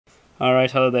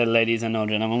Alright, hello there ladies and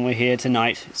gentlemen. We're here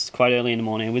tonight. It's quite early in the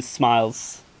morning with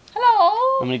Smiles.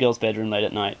 Hello! I'm in a girl's bedroom late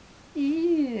at night.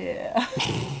 Yeah.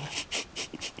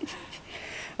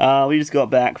 We just got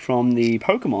back from the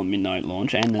Pokemon Midnight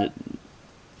launch and the...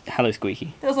 Hello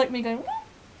Squeaky. That was like me going...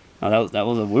 Oh, that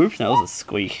was a whoop? That was a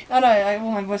squeak. Oh no,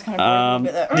 well, my voice kind of broke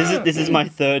a little bit there. This is my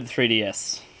third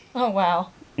 3DS. Oh wow.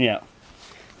 Yeah.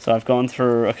 So I've gone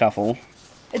through a couple.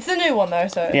 It's the new one though,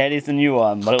 so... Yeah, it is the new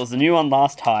one, but it was the new one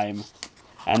last time.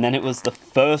 And then it was the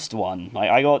first one. Like,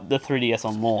 I got the 3DS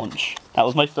on launch. That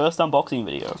was my first unboxing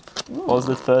video. Ooh. Was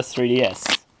the first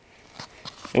 3DS.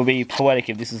 It would be poetic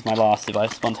if this was my last, if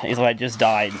I just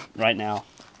died right now.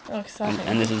 Oh, exciting.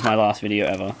 And this is my last video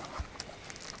ever.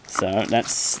 So,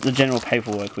 that's the general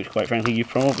paperwork, which quite frankly you've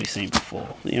probably seen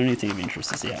before. The only thing of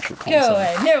interest is the actual console. Go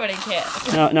away, nobody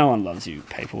cares. No one loves you,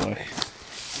 paperwork.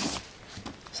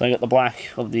 So I got the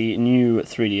black of the new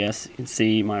 3DS. You can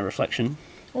see my reflection.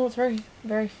 Oh, it's very,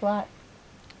 very flat.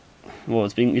 Well,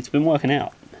 it's been working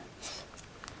out.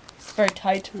 It's very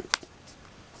tight.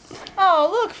 Oh,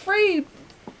 look, free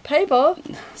paper.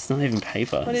 It's not even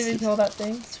paper. What do you call that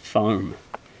thing? It's foam.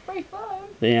 Free foam.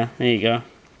 But yeah, there you go.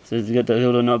 So it's got the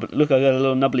little nub. Look, I got a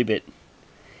little nubbly bit.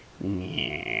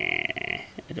 Yeah,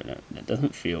 I don't know. That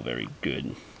doesn't feel very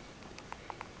good.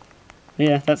 But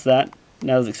yeah, that's that.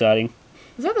 That was exciting.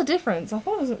 Is that the difference? I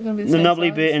thought it was going to be the same The nubbly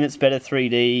size. bit, and it's better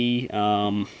 3D.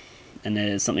 And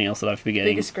there's something else that I'm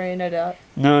forgetting. Bigger screen, no doubt.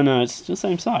 No, it's the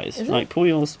same size. Is like it? pull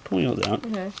yours out.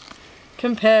 Okay.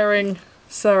 Comparing.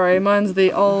 Sorry, mine's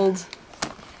the old.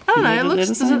 I don't know. It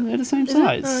looks. They're the same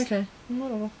size. Oh, okay.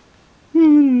 Whatever.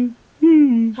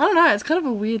 I don't know. It's kind of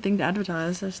a weird thing to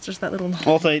advertise. It's just that little.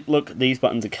 Also, look, these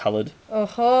buttons are coloured.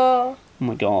 Oh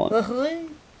my god.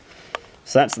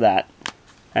 So that's that.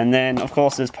 And then, of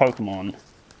course, there's Pokemon,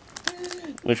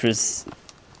 which was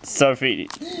Sophie.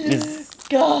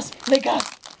 Gasp! They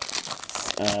gasp!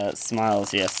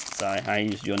 Smiles, yes. So I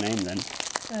used your name then.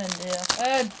 Oh dear.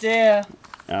 Oh dear.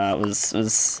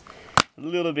 Was a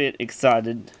little bit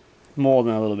excited, more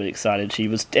than a little bit excited. She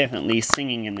was definitely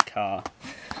singing in the car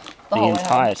the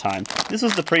entire time. This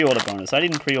was the pre-order bonus. I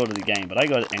didn't pre-order the game, but I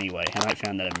got it anyway, and I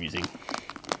found that amusing.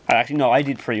 Actually, no, I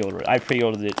did pre-order it. I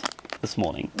pre-ordered it this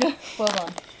morning. Well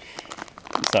done.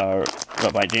 So,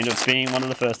 got by dint of being one of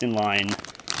the first in line,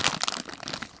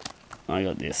 I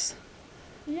got this.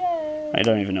 Yay! I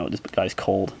don't even know what this guy's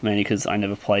called, mainly because I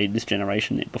never played this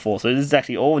generation before. So this is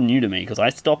actually all new to me, because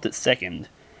I stopped at second,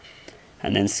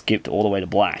 and then skipped all the way to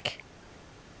black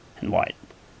and white.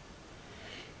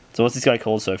 So what's this guy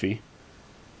called, Sophie?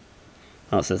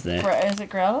 Oh, it says there. Is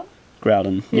it Groudon?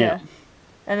 Groudon, yeah.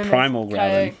 And then Primal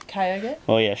Groudon. Kyogre?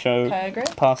 Oh yeah, show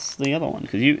Kyogre? past the other one,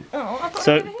 because you... Oh, I thought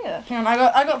it was over here. Hang on,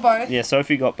 I got both. Yeah,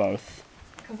 Sophie got both.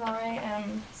 Because I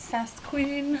am Sass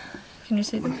Queen. Can you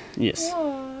see them? Yes.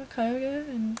 Oh, Kyogre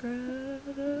and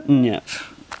Groudon. Yeah.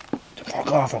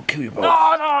 Fuck off, I'll kill you both.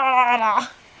 No.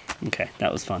 Okay,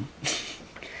 that was fun.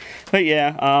 But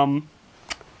yeah,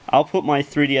 I'll put my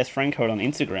 3DS friend code on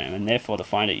Instagram, and therefore to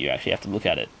find it you actually have to look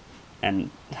at it. And,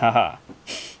 haha.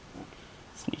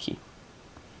 Sneaky.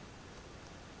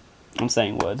 I'm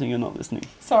saying words and you're not listening.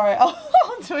 Sorry, I'm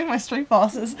doing my street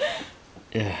passes.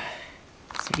 Yeah.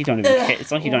 It's like you don't even care.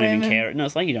 It's like you don't even care. No,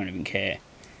 it's like you don't even care.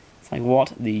 It's like,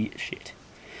 what the shit.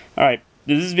 Alright,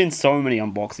 there's been so many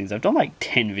unboxings. I've done like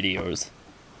 10 videos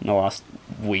in the last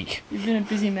week. You've been a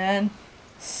busy man.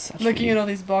 Looking at all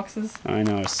these boxes. I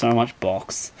know, so much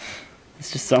box.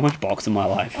 There's just so much box in my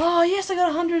life. Oh yes, I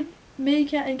got 100 me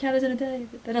cat encounters in a day.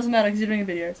 But that doesn't matter because you're doing a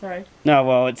video, sorry. No,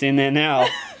 well, it's in there now.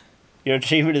 Your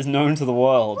achievement is known to the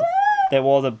world. What? There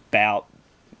was about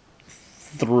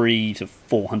 300 to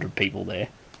 400 people there.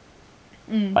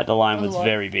 Like, the line was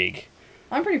very big.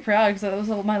 I'm pretty proud because that was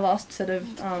my last set of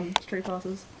street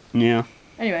passes. Yeah.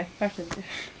 Anyway, back to the video.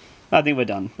 I think we're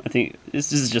done. I think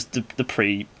this is just the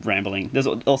pre-rambling. There's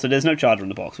no charger in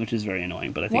the box, which is very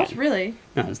annoying. But I think what, really?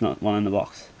 No, there's not one in the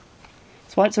box.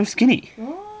 That's why it's so skinny.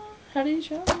 Oh, how do you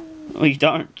charge it? Well, you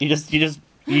don't.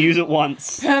 You use it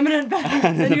once. Permanent battery.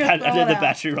 And then the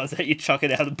battery runs out. You chuck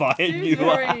it out and buy a new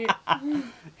one.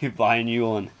 You buy a new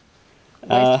one.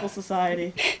 Wasteful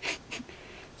society.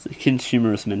 It's a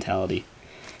consumerist mentality.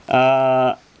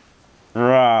 Rawr.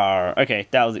 Okay,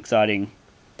 that was exciting.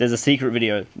 There's a secret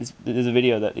video. There's a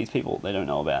video that these people, they don't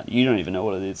know about. You don't even know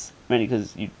what it is. Mainly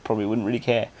because you probably wouldn't really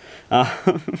care.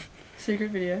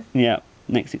 Secret video? Yeah,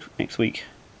 next week.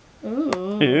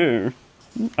 Ooh. Ooh.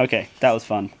 Okay, that was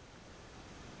fun.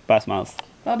 Bye, Smiles.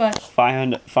 Bye-bye.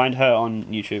 Find her on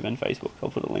YouTube and Facebook. I'll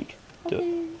put a link to it.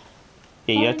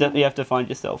 Yeah, you have to find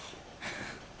yourself.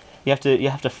 You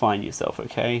have to find yourself,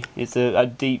 okay? It's a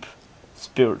deep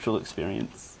spiritual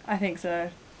experience. I think so.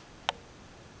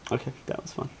 Okay, that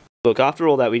was fun. Look, after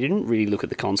all that, we didn't really look at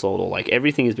the console at all. Like,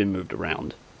 everything has been moved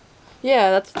around.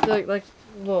 Yeah, that's the,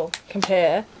 well,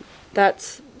 compare.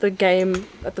 That's the game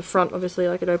at the front, obviously,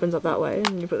 like it opens up that way,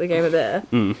 and you put the game there.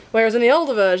 Mm. Whereas in the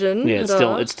older version, Yeah, it's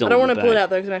still I don't want to in the pull it back. out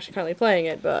though because I'm actually currently playing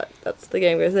it, but that's the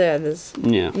game goes there, and there's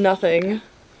Yeah. nothing.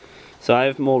 So I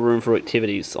have more room for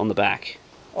activities on the back.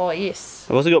 Oh yes.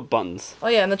 I've also got buttons. Oh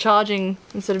yeah, and the charging,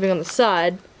 instead of being on the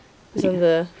side, is on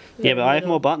the... Yeah, but I have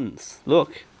more buttons.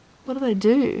 Look. What do they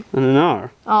do? I don't know.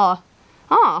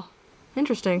 Oh,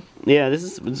 interesting. Yeah, this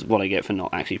is what I get for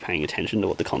not actually paying attention to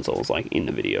what the console was like in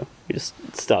the video. We just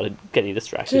started getting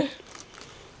distracted.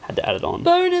 Had to add it on.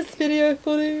 Bonus video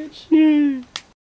footage. Yeah.